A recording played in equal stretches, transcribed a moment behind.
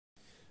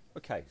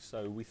Okay,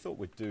 so we thought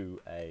we'd do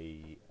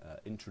a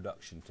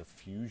introduction to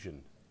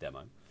Fusion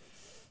demo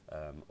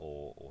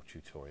or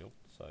tutorial.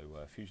 So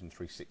Fusion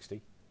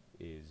 360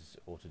 is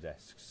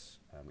Autodesk's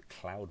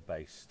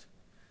cloud-based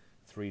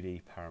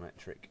 3D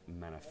parametric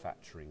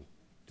manufacturing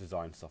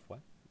design software.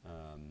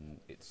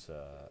 It's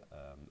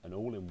an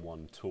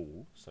all-in-one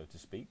tool, so to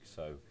speak.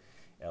 So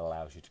it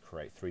allows you to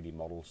create 3D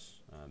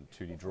models,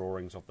 2D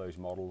drawings of those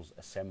models,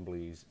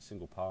 assemblies,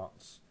 single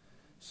parts,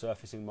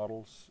 surfacing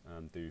models,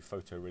 do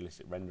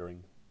photorealistic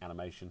rendering,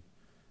 animation,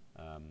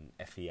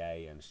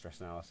 FEA and stress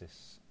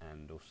analysis,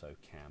 and also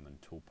CAM and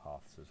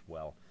toolpaths as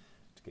well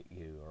to get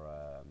your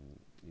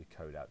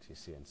code out to your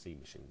CNC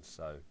machines.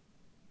 So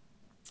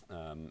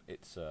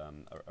it's a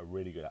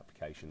really good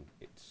application.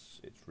 It's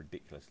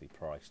ridiculously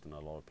priced, and a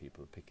lot of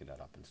people are picking that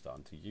up and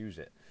starting to use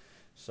it.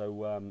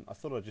 So I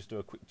thought I'd just do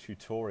a quick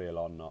tutorial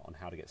on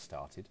how to get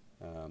started.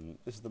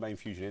 This is the main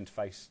Fusion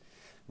interface,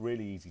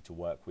 really easy to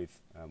work with.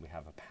 We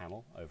have a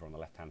panel over on the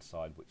left hand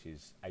side which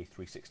is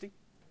A360,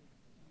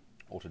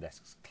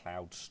 Autodesk's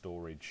cloud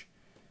storage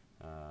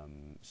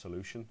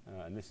solution,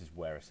 and this is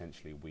where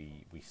essentially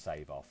we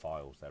save our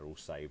files. They're all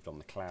saved on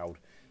the cloud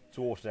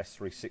to Autodesk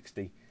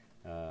 360.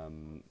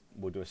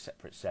 We'll do a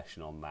separate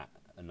session on that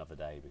another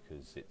day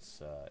because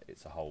it's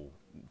a whole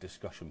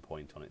discussion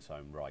point on its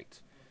own right.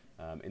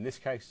 In this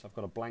case, I've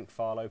got a blank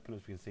file open,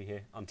 as we can see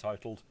here,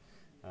 untitled.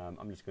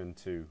 I'm just going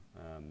to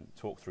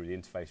talk through the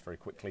interface very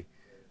quickly.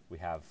 We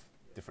have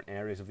different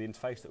areas of the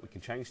interface that we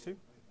can change to.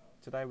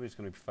 Today we're just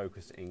going to be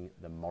focusing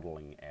the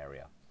modeling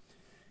area.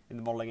 In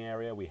the modeling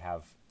area we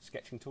have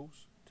sketching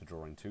tools to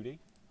draw in 2D.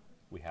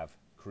 We have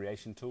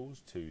creation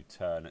tools to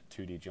turn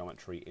 2D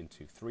geometry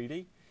into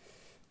 3D.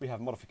 We have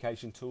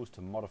modification tools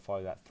to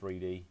modify that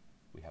 3D.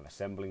 We have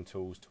assembling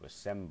tools to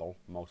assemble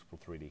multiple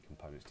 3D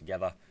components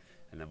together.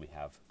 And then we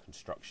have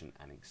construction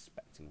and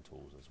inspecting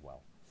tools as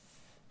well.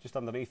 Just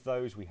underneath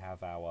those we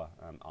have our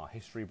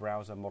history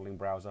browser, modeling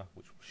browser,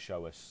 which will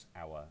show us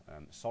our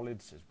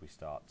solids as we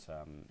start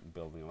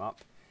building them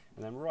up.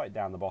 And then right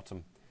down the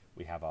bottom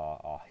we have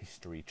our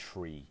history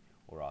tree,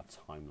 or our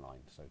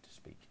timeline, so to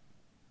speak.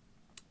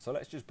 So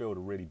let's just build a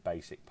really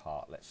basic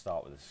part. Let's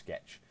start with a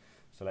sketch.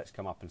 So let's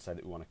come up and say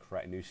that we want to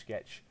create a new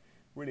sketch.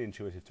 Really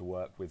intuitive to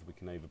work with. We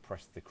can either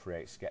press the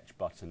create sketch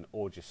button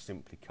or just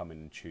simply come in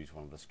and choose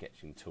one of the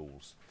sketching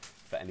tools.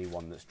 For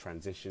anyone that's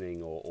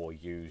transitioning or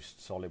used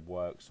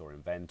SolidWorks or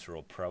Inventor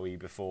or Pro E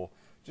before,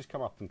 just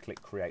come up and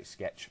click create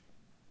sketch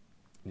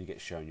and you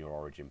get shown your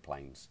origin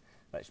planes.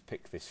 Let's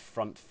pick this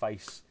front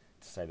face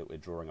to say that we're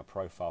drawing a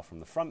profile from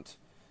the front,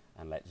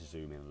 and let's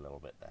zoom in a little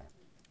bit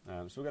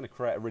there. So we're going to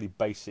create a really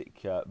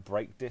basic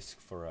brake disc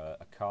for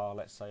a car,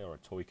 let's say, or a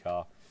toy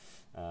car.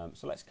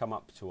 So let's come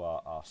up to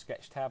our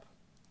sketch tab.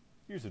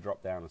 Use the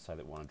drop down and say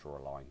that we want to draw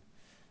a line.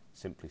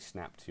 Simply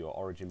snap to your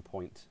origin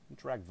point and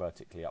drag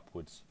vertically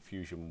upwards.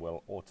 Fusion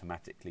will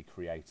automatically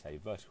create a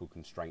vertical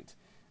constraint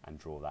and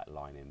draw that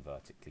line in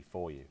vertically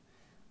for you.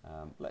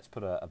 Let's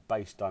put a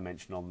base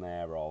dimension on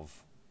there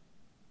of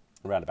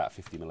around about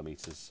 50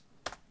 millimeters,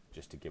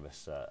 just to give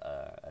us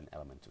an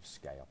element of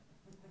scale.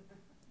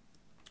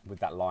 With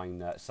that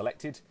line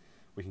selected,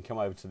 we can come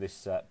over to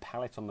this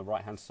palette on the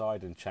right hand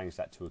side and change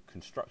that to a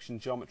construction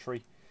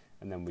geometry,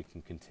 and then we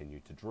can continue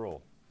to draw.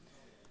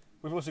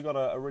 We've also got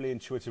a really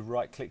intuitive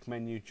right click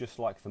menu, just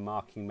like the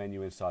marking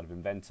menu inside of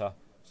Inventor,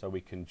 so we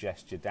can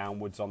gesture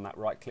downwards on that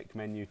right click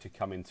menu to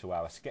come into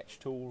our sketch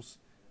tools,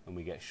 and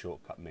we get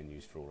shortcut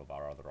menus for all of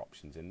our other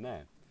options in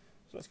there.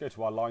 So let's go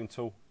to our line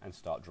tool and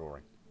start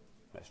drawing.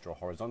 Let's draw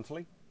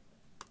horizontally.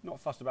 Not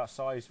fussed about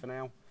size for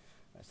now.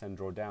 Let's then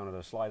draw down at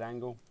a slight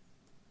angle.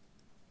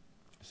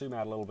 Zoom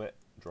out a little bit,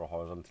 draw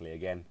horizontally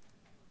again.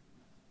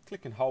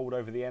 Click and hold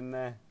over the end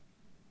there,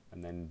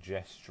 and then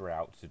gesture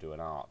out to do an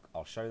arc.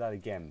 I'll show that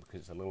again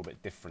because it's a little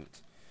bit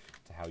different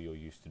to how you're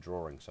used to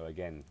drawing. So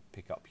again,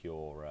 pick up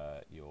your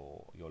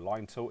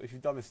line tool. If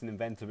you've done this in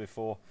Inventor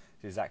before,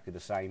 it's exactly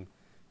the same.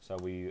 So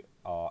we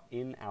are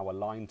in our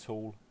line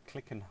tool.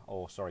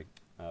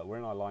 We're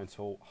in our line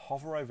tool.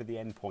 Hover over the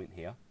end point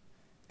here.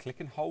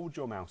 Click and hold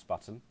your mouse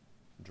button.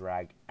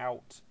 Drag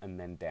out and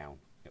then down.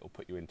 It will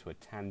put you into a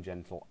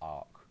tangential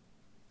arc.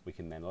 We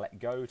can then let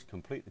go to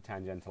complete the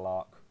tangential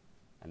arc,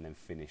 and then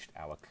finished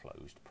our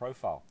closed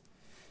profile.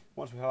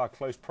 Once we have our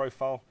closed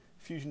profile,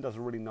 Fusion does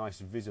a really nice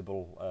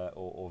visible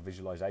or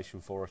visualization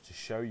for us to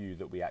show you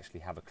that we actually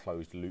have a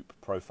closed loop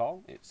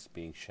profile. It's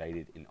being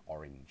shaded in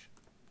orange.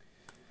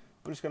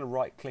 I'm just going to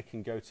right click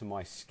and go to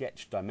my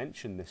sketch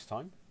dimension this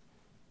time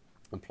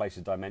and place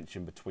a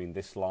dimension between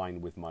this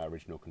line with my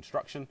original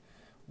construction.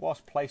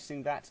 Whilst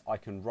placing that, I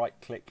can right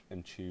click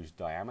and choose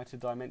diameter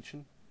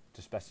dimension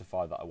to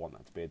specify that I want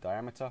that to be a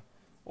diameter,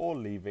 or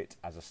leave it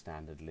as a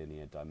standard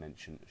linear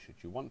dimension should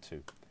you want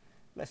to.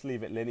 Let's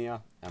leave it linear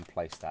and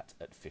place that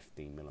at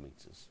 15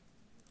 millimeters.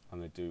 I'm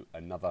going to do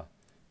another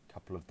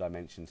couple of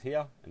dimensions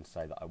here and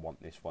say that I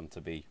want this one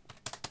to be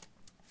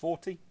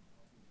 40.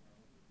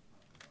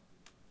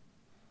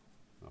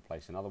 I'll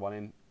place another one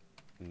in.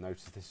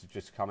 Notice this has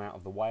just come out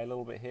of the way a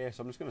little bit here,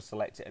 so I'm just going to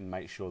select it and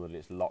make sure that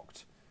it's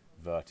locked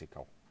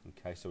vertical.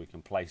 Okay, so we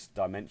can place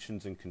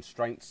dimensions and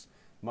constraints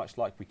much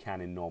like we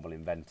can in normal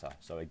Inventor.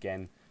 So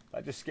again,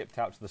 that just skipped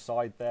out to the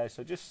side there,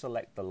 so just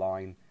select the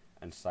line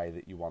and say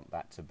that you want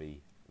that to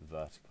be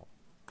vertical.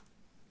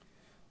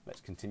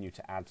 Let's continue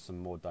to add some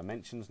more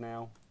dimensions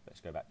now.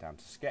 Let's go back down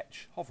to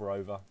Sketch, hover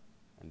over,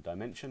 and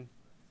Dimension.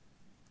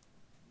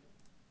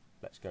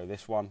 Let's go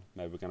this one.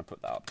 Maybe we're going to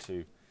put that up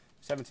to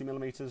 70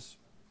 millimeters.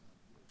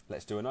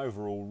 Let's do an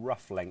overall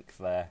rough length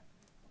there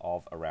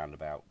of around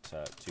about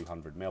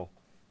 200 mil,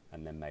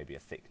 and then maybe a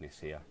thickness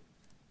here.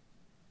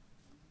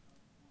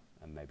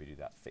 And maybe do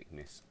that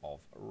thickness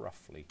of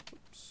roughly,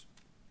 oops,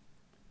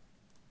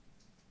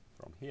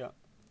 from here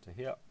to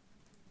here,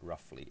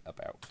 roughly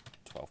about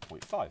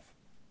 12.5.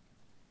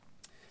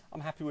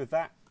 I'm happy with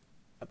that.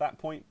 At that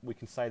point, we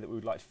can say that we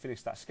would like to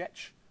finish that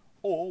sketch,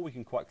 or we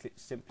can quite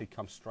simply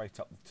come straight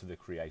up to the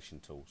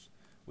creation tools.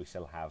 We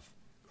still have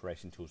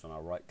creation tools on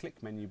our right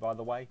click menu, by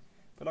the way,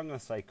 but I'm going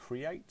to say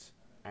create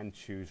and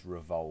choose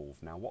revolve.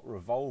 Now what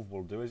revolve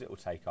will do is it will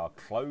take our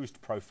closed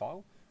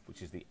profile,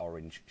 which is the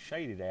orange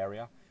shaded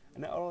area,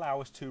 and it will allow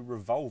us to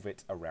revolve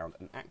it around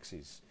an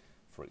axis.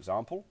 For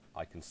example,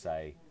 I can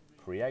say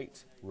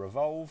create,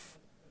 revolve,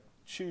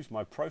 choose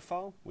my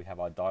profile. We have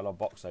our dialog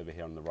box over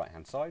here on the right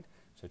hand side,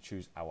 so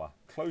choose our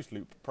closed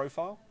loop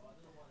profile,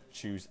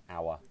 choose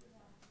our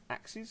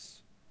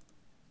axis,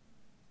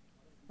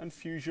 and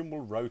Fusion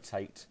will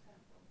rotate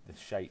the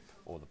shape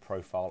or the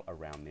profile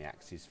around the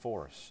axis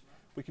for us.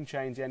 We can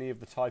change any of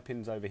the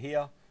type-ins over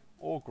here,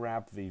 or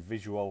grab the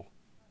visual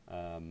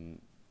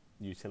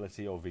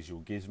utility or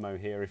visual gizmo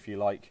here if you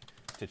like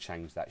to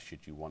change that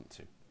should you want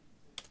to.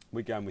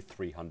 We're going with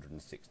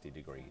 360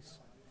 degrees.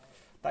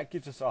 That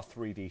gives us our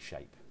 3D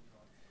shape.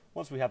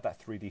 Once we have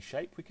that 3D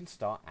shape, we can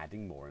start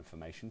adding more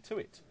information to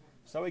it.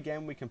 So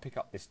again, we can pick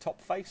up this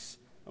top face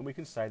and we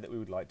can say that we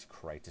would like to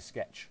create a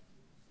sketch.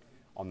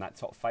 On that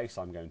top face,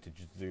 I'm going to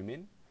zoom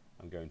in.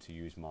 I'm going to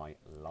use my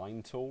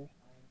line tool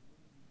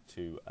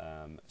to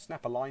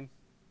snap a line.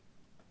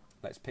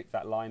 Let's pick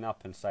that line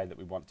up and say that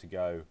we want to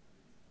go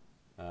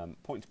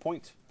point to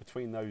point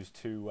between those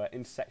two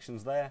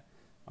intersections there.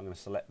 I'm going to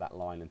select that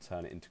line and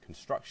turn it into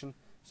construction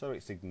so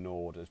it's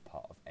ignored as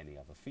part of any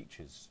other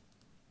features.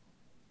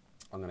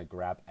 I'm going to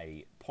grab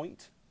a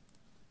point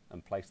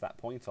and place that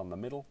point on the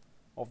middle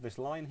of this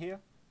line here,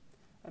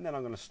 and then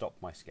I'm going to stop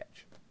my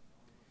sketch.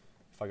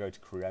 If I go to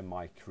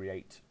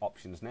create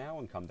options now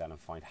and come down and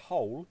find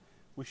hole,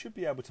 we should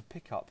be able to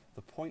pick up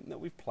the point that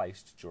we've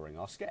placed during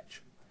our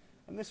sketch,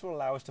 and this will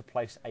allow us to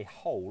place a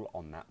hole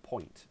on that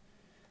point.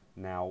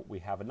 Now we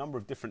have a number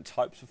of different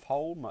types of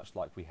hole, much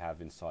like we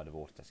have inside of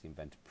Autodesk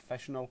Inventor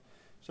Professional,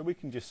 so we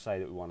can just say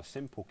that we want a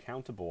simple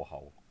counter bore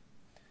hole.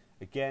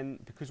 Again,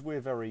 because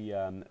we're very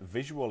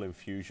visual in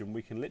Fusion,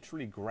 we can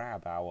literally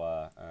grab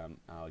our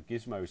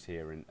gizmos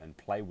here and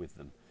play with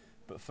them.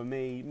 But for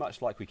me,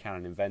 much like we can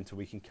in Inventor,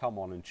 we can come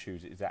on and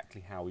choose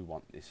exactly how we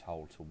want this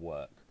hole to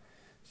work.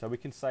 So we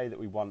can say that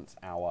we want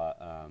our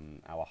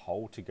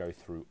hole to go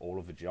through all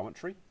of the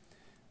geometry.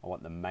 I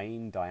want the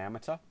main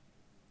diameter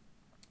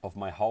of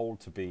my hole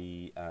to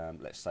be,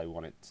 let's say we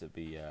want it to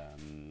be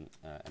an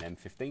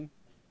M15.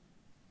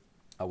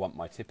 I want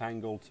my tip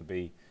angle to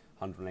be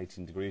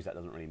 118 degrees. That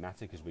doesn't really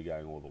matter because we're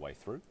going all the way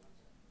through.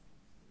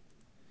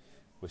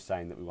 We're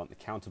saying that we want the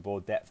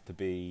counterbore depth to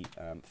be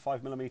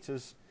 5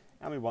 millimeters,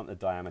 and we want the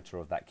diameter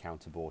of that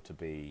counterbore to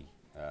be,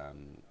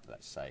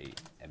 let's say,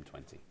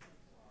 M20.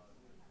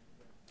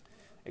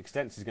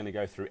 Extents is going to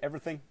go through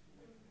everything,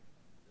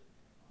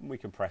 and we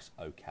can press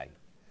OK.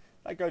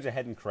 That goes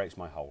ahead and creates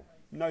my hole.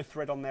 No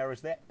thread on there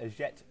as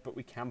yet, but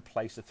we can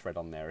place a thread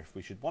on there if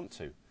we should want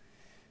to.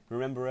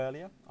 Remember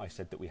earlier, I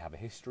said that we have a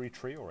history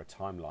tree or a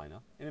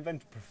timeliner. In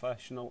Inventor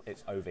Professional,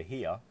 it's over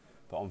here,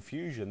 but on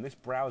Fusion, this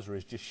browser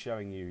is just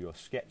showing you your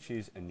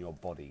sketches and your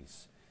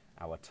bodies.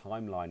 Our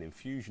timeline in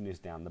Fusion is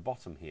down the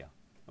bottom here.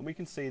 And we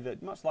can see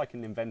that much like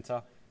in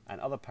Inventor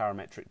and other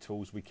parametric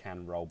tools, we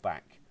can roll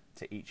back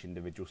to each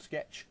individual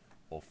sketch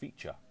or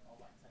feature.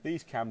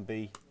 These can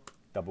be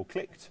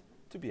double-clicked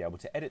to be able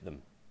to edit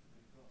them.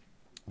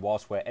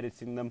 Whilst we're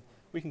editing them,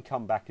 we can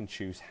come back and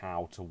choose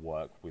how to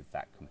work with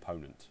that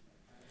component.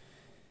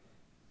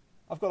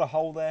 I've got a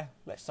hole there.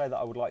 Let's say that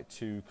I would like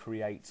to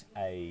create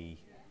a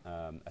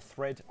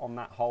thread on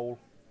that hole,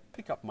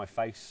 pick up my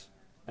face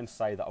and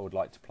say that I would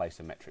like to place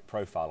a metric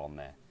profile on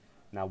there.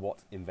 Now what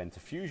Inventor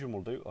Fusion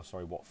will do, or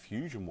sorry, what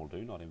Fusion will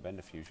do, not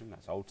Inventor Fusion,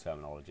 that's old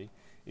terminology,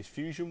 is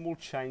Fusion will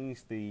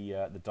change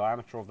the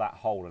diameter of that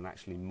hole and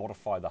actually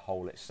modify the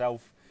hole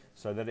itself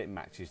so that it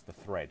matches the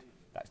thread.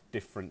 That's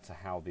different to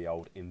how the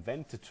old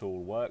Inventor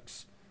tool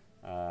works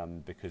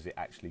because it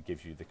actually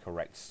gives you the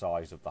correct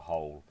size of the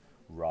hole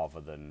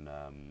rather than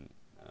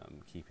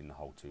keeping the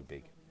hole too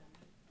big.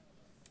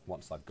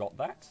 Once I've got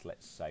that,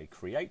 let's say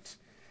create,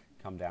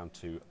 come down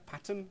to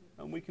pattern,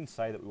 and we can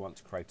say that we want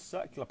to create a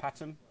circular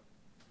pattern.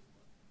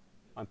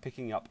 I'm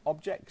picking up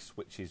objects,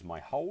 which is my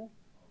hole.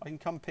 I can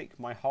come pick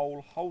my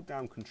hole, hold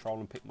down control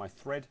and pick my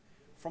thread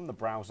from the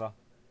browser,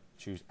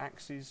 choose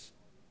axes,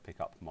 pick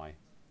up my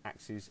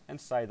axes and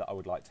say that I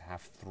would like to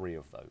have 3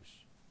 of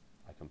those.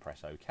 I can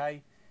press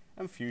OK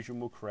and Fusion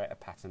will create a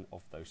pattern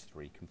of those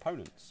 3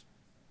 components.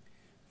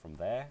 From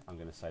there, I'm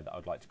going to say that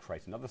I'd like to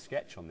create another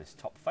sketch on this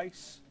top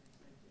face,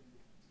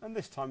 and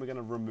this time we're going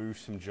to remove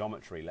some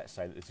geometry. Let's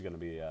say that this is going to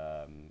be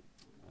a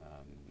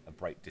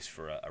brake disc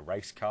for a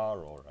race car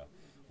or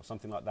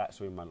something like that,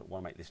 so we want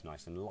to make this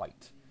nice and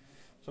light.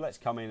 So let's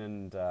come in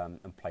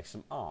and place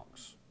some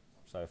arcs.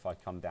 So if I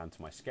come down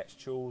to my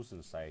sketch tools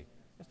and say,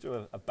 let's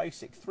do a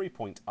basic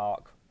 3-point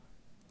arc.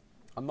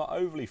 I'm not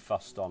overly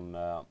fussed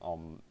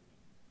on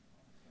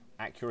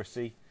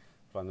accuracy,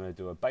 but I'm going to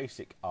do a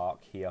basic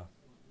arc here,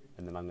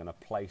 and then I'm going to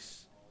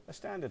place a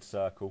standard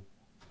circle,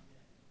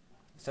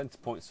 center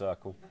point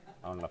circle.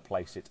 I'm going to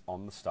place it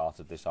on the start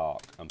of this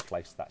arc and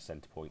place that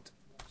center point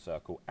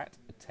circle at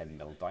a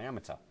 10mm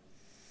diameter.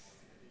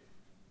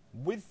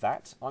 With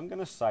that, I'm going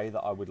to say that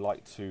I would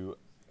like to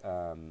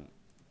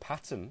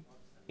pattern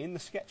in the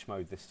sketch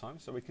mode this time.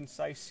 So we can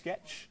say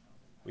sketch,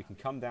 we can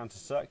come down to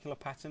circular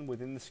pattern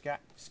within the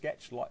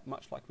sketch,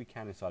 much like we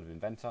can inside of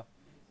Inventor.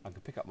 I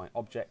can pick up my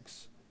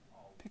objects,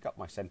 pick up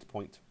my center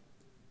point,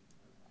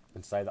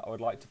 and say that I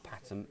would like to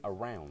pattern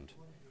around.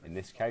 In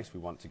this case, we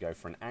want to go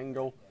for an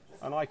angle,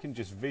 and I can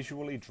just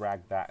visually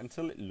drag that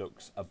until it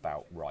looks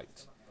about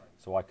right.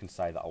 So I can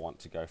say that I want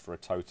to go for a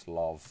total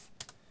of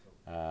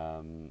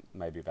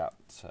maybe about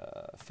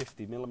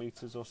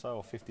 50mm or so,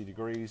 or 50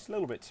 degrees. A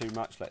little bit too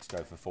much, let's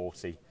go for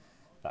 40.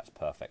 That's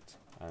perfect,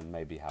 and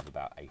maybe have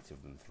about 8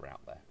 of them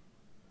throughout there.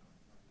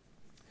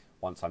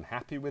 Once I'm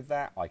happy with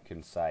that, I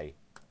can say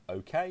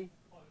OK,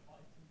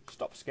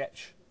 stop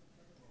sketch,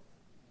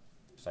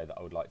 say that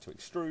I would like to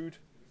extrude,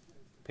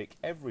 pick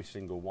every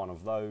single one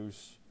of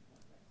those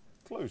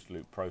closed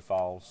loop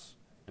profiles,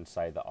 and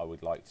say that I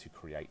would like to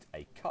create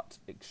a cut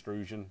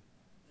extrusion,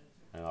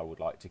 and I would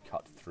like to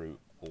cut through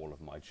all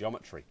of my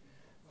geometry.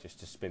 Just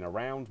to spin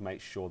around,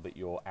 make sure that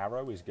your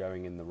arrow is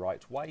going in the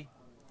right way.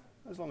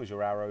 As long as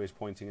your arrow is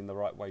pointing in the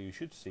right way, you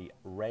should see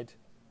red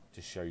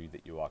to show you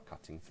that you are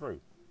cutting through.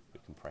 We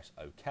can press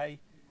OK,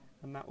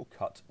 and that will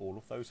cut all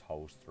of those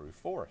holes through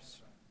for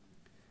us.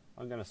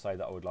 I'm going to say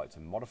that I would like to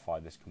modify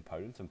this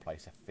component and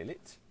place a fillet.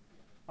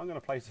 I'm going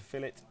to place a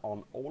fillet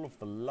on all of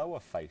the lower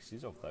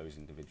faces of those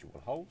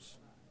individual holes.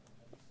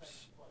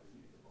 Oops.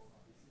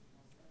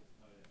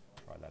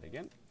 Try that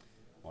again.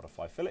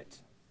 Modify fillet.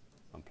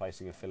 I'm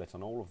placing a fillet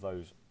on all of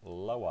those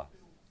lower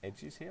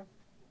edges here.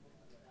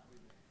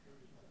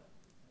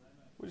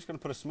 We're just going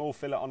to put a small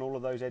fillet on all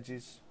of those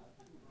edges,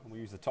 and we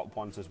use the top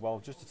ones as well,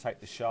 just to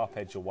take the sharp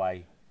edge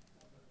away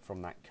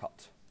from that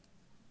cut.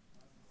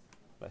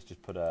 Let's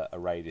just put a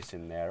radius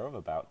in there of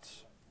about,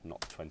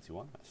 not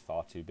 21, that's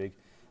far too big,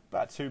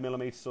 about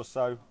 2mm or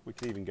so. We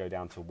could even go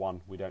down to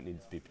 1, we don't need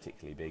it to be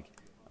particularly big,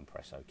 and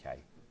press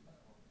OK.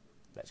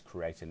 Let's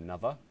create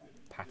another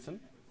pattern,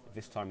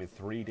 this time in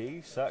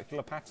 3D,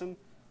 circular pattern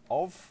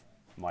of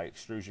my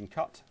extrusion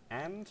cut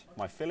and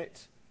my fillet,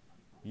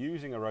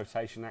 using a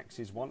rotation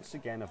axis once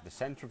again of the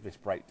center of this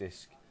brake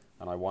disc,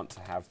 and I want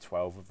to have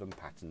 12 of them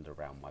patterned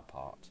around my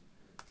part.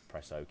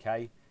 Press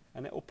OK,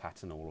 and it will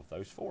pattern all of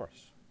those for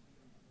us.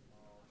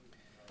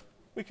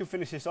 We can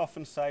finish this off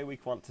and say we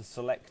want to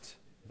select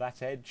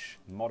that edge,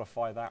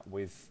 modify that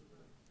with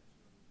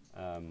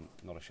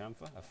not a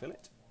chamfer, a fillet.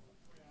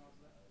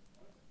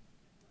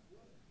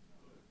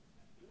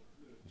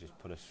 Just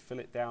put a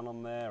fillet down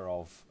on there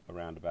of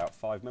around about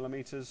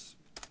 5mm,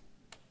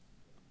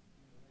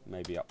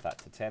 maybe up that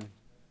to 10.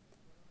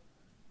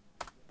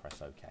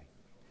 Press OK.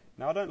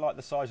 Now I don't like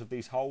the size of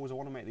these holes. I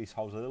want to make these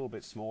holes a little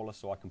bit smaller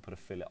so I can put a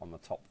fillet on the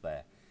top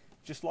there.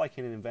 Just like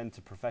in an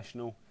Inventor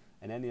Professional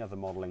and any other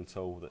modelling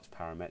tool that's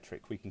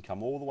parametric, we can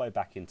come all the way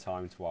back in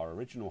time to our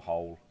original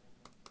hole,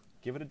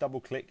 give it a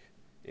double click,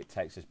 it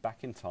takes us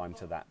back in time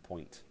to that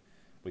point.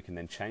 We can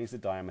then change the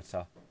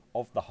diameter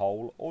of the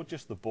hole or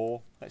just the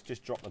bore. Let's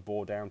just drop the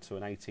bore down to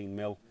an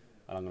 18mm,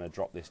 and I'm going to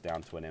drop this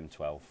down to an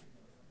M12.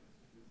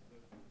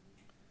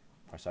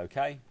 Press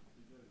OK.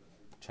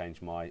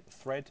 Change my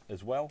thread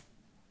as well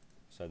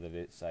so that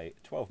it's a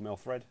 12mm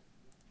thread,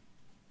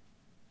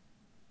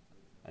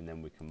 and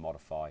then we can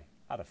modify,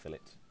 add a fillet,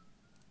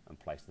 and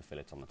place the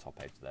fillet on the top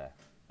edge there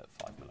at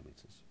 5mm.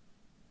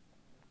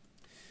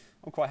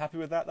 I'm quite happy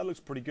with that. That looks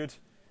pretty good,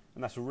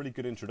 and that's a really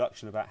good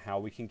introduction about how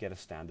we can get a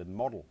standard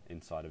model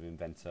inside of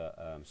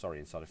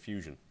inside of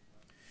Fusion.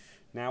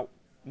 Now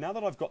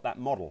that I've got that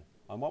model,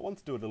 I might want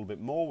to do a little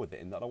bit more with it,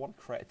 in that I want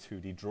to create a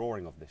 2D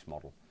drawing of this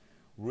model.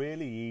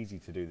 Really easy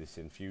to do this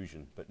in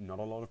Fusion, but not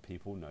a lot of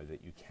people know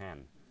that you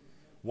can.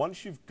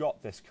 Once you've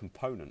got this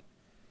component,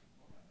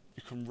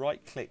 you can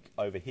right click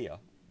over here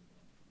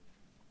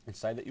and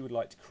say that you would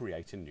like to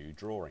create a new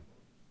drawing.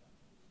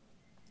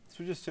 This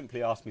will just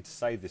simply ask me to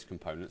save this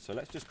component, so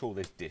let's just call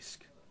this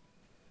disk.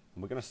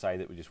 And we're going to say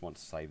that we just want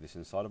to save this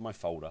inside of my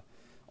folder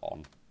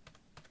on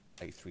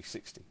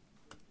A360.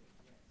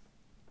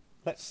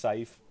 Let's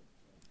save,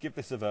 give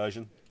this a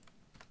version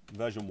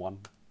 1.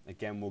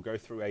 Again, we'll go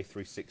through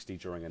A360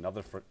 during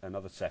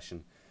another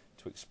session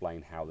to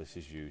explain how this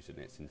is used in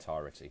its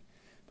entirety.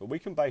 But we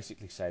can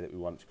basically say that we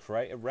want to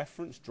create a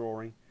reference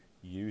drawing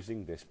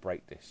using this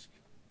brake disc.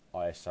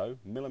 ISO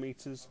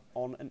millimeters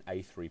on an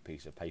A3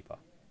 piece of paper.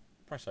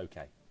 Press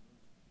OK.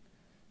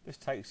 This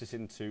takes us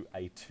into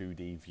a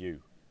 2D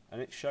view,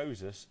 and it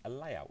shows us a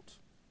layout.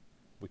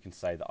 We can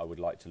say that I would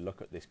like to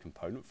look at this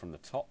component from the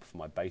top for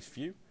my base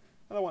view,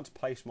 and I want to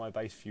place my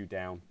base view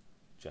down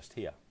just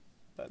here,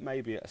 but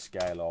maybe at a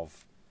scale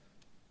of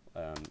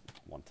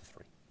 1 to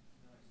 3.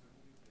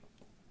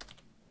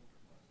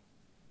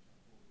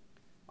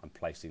 I'm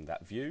placing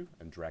that view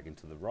and dragging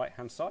to the right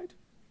hand side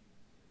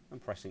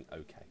and pressing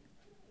OK.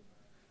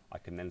 I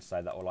can then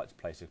say that I would like to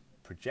place a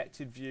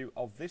projected view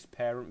of this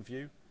parent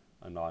view,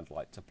 and I'd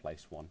like to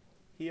place one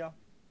here,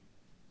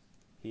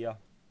 here,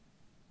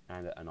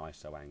 and at an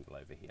ISO angle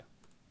over here.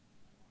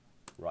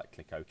 Right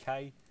click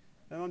OK,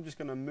 and I'm just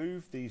going to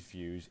move these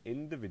views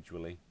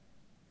individually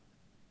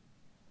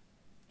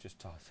just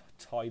to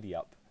tidy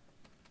up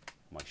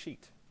my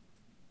sheet.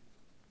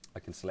 I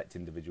can select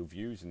individual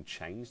views and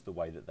change the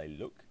way that they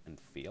look and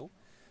feel.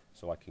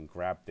 So I can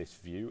grab this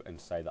view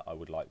and say that I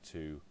would like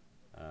to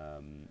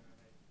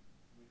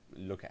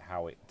look at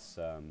how it's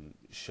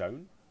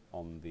shown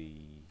on the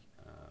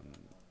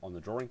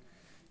drawing.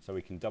 So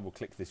we can double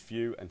click this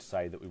view and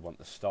say that we want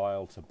the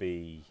style to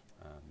be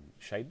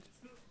shaded.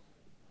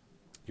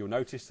 You'll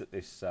notice that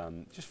this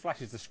just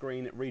flashes the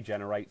screen, it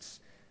regenerates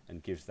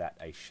and gives that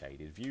a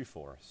shaded view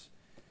for us.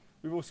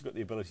 We've also got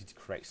the ability to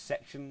create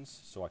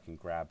sections, so I can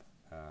grab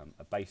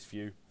a base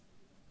view,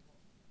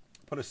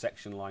 put a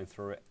section line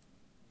through it,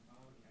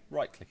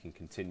 right click and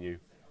continue,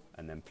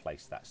 and then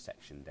place that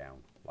section down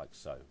like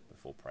so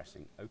before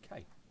pressing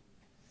OK.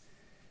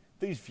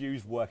 These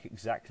views work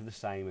exactly the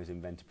same as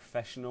Inventor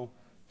Professional,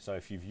 so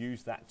if you've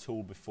used that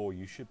tool before,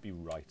 you should be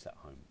right at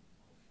home.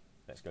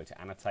 Let's go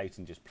to annotate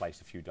and just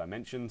place a few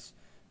dimensions.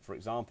 For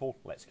example,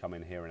 let's come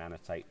in here and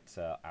annotate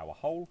our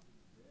hole.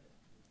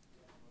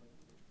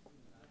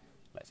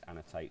 Let's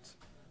annotate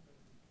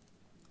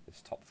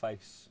this top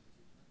face.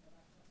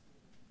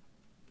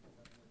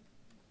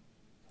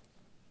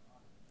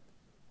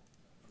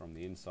 From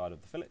the inside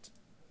of the fillet.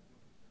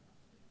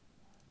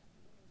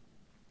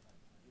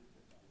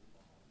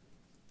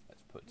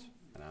 Let's put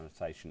an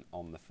annotation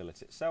on the fillet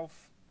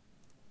itself.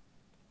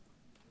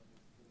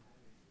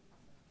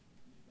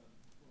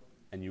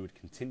 And you would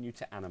continue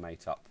to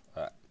annotate up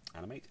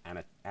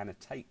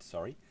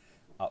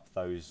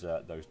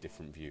those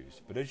different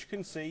views. But as you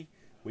can see,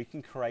 we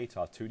can create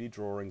our 2D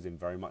drawings in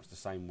very much the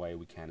same way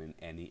we can in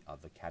any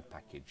other CAD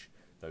package.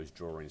 Those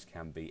drawings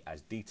can be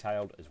as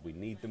detailed as we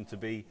need them to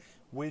be,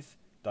 with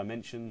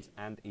dimensions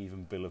and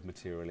even bill of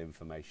material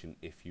information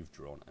if you've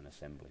drawn an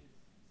assembly.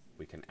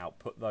 We can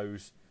output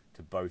those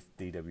to both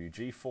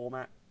DWG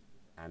format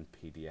and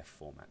PDF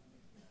format.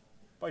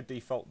 By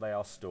default, they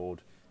are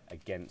stored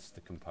against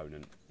the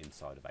component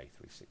inside of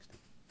A360.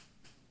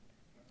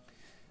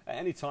 At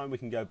any time, we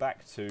can go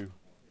back to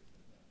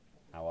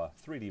our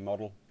 3D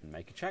model and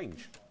make a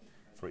change.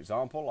 For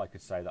example, I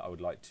could say that I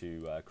would like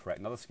to create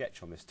another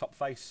sketch on this top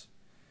face.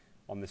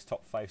 On this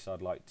top face,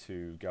 I'd like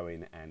to go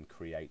in and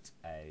create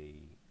a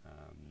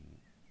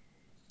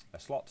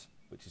slot,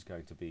 which is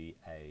going to be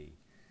a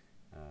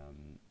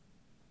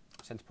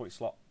center point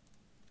slot.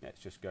 Let's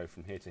just go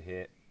from here to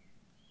here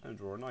and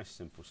draw a nice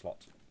simple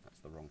slot. That's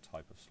the wrong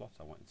type of slot.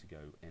 I want it to go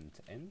end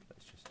to end.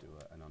 Let's just do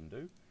an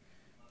undo.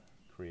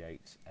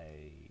 Create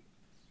a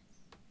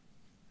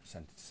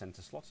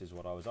center slot is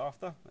what I was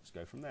after. Let's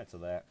go from there to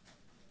there.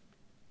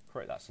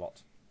 Create that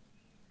slot.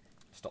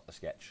 Stop the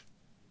sketch.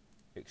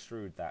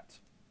 Extrude that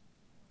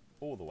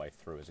all the way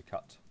through as a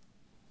cut.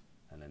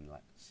 And then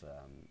let's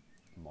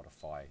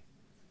modify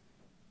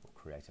or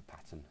create a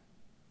pattern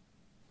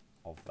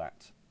of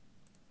that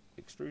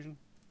extrusion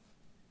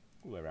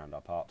all the way around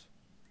our part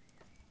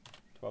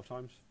 12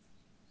 times.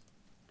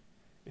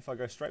 If I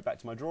go straight back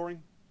to my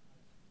drawing,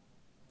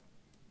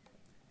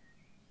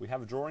 we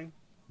have a drawing.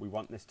 We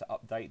want this to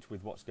update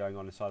with what's going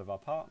on inside of our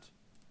part.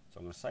 So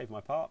I'm going to save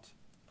my part,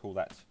 call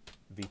that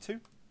V2,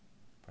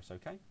 press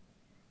OK.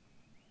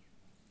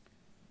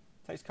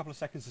 Takes a couple of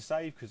seconds to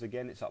save because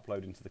again it's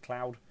uploading to the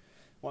cloud.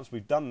 Once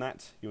we've done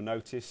that, you'll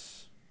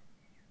notice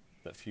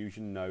that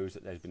Fusion knows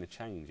that there's been a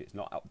change. It's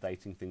not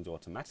updating things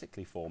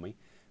automatically for me,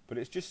 but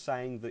it's just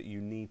saying that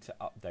you need to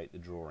update the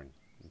drawing.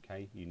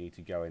 Okay, you need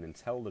to go in and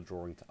tell the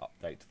drawing to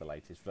update to the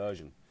latest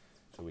version.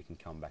 So we can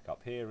come back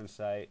up here and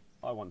say,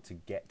 I want to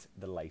get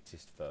the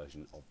latest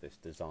version of this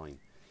design.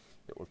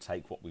 It will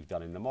take what we've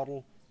done in the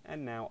model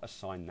and now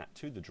assign that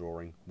to the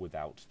drawing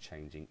without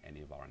changing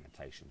any of our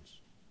annotations.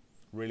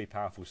 Really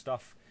powerful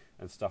stuff,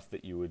 and stuff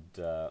that you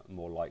would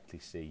more likely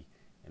see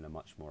in a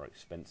much more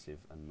expensive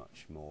and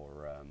much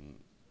more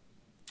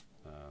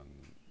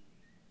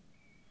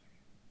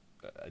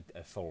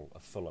a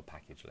fuller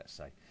package, let's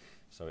say.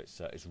 So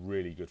it's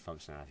really good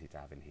functionality to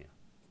have in here.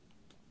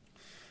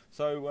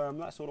 So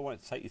that's all I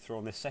wanted to take you through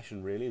on this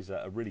session, really, is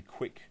a really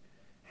quick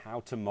how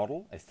to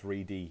model a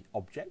 3D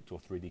object or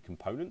 3D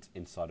component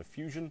inside of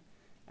Fusion,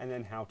 and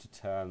then how to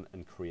turn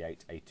and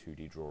create a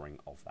 2D drawing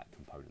of that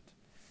component.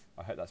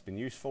 I hope that's been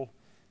useful.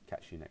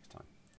 Catch you next time.